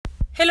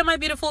Hello my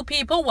beautiful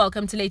people,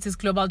 welcome to latest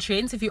global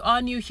trends. If you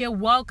are new here,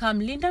 welcome.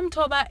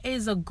 Mtoba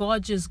is a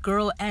gorgeous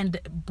girl and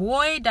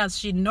boy does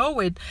she know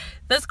it.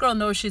 This girl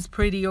knows she's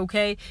pretty,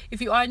 okay?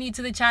 If you are new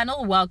to the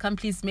channel, welcome.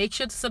 Please make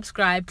sure to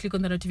subscribe, click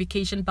on the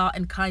notification bell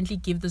and kindly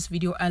give this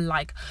video a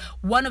like.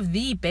 One of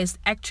the best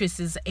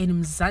actresses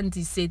in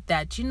Mzansi said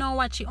that, you know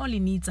what, she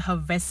only needs her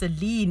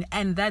Vaseline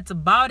and that's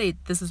about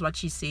it. This is what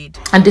she said.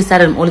 I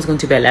decided I'm always going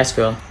to be a lash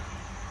girl.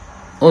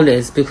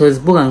 Always, because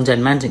bugang jan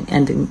manjing,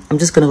 and I'm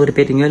just gonna go to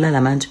bed in your lala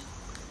manj.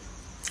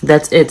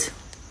 That's it.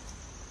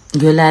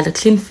 Your lala,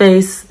 clean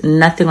face,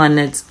 nothing on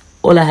it.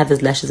 All I have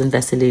is lashes and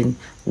Vaseline.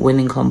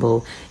 Winning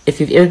combo. If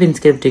you've ever been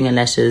scared of doing your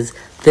lashes,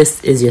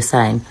 this is your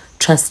sign.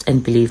 Trust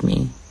and believe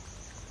me.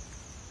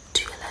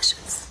 Do your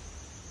lashes.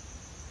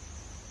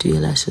 Do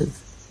your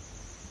lashes.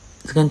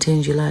 It's gonna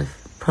change your life.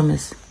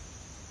 Promise.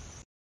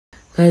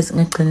 Guys,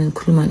 I'm gonna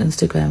put on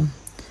Instagram.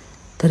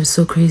 That is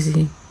so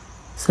crazy.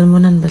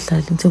 Salmonan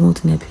bahlali ngithe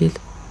ngiyaphila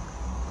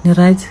ni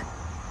right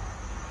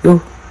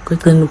yo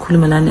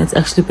it's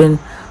actually been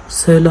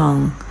so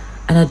long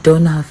and I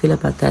don't know how I feel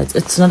about that.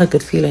 It's not a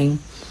good feeling.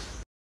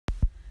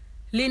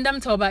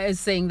 Mtoba is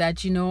saying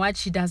that, you know what,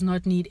 she does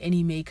not need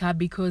any makeup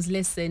because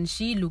listen,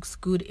 she looks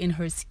good in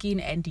her skin,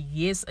 and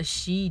yes,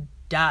 she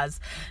does.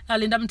 Now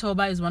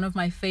Mtoba is one of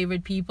my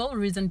favorite people,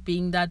 reason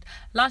being that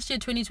last year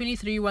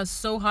 2023 was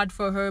so hard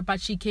for her,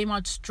 but she came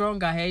out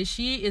stronger. Hey,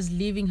 she is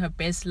living her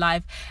best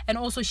life, and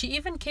also she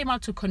even came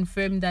out to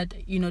confirm that,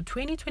 you know,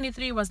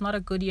 2023 was not a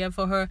good year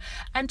for her,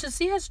 and to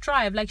see her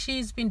strive, like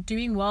she's been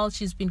doing well.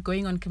 She's been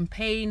going on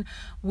campaign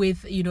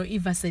with, you know,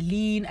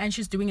 Vaseline, and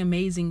she's doing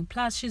amazing.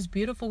 Plus she's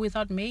beautiful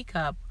without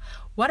makeup.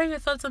 What are your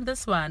thoughts on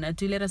this one?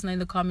 Do let us know in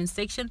the comment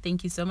section.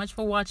 Thank you so much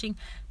for watching.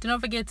 Do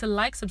not forget to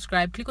like,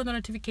 subscribe, click on the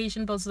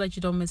notification bell so that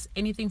you don't miss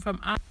anything from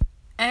us,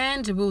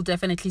 and we'll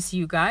definitely see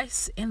you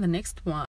guys in the next one.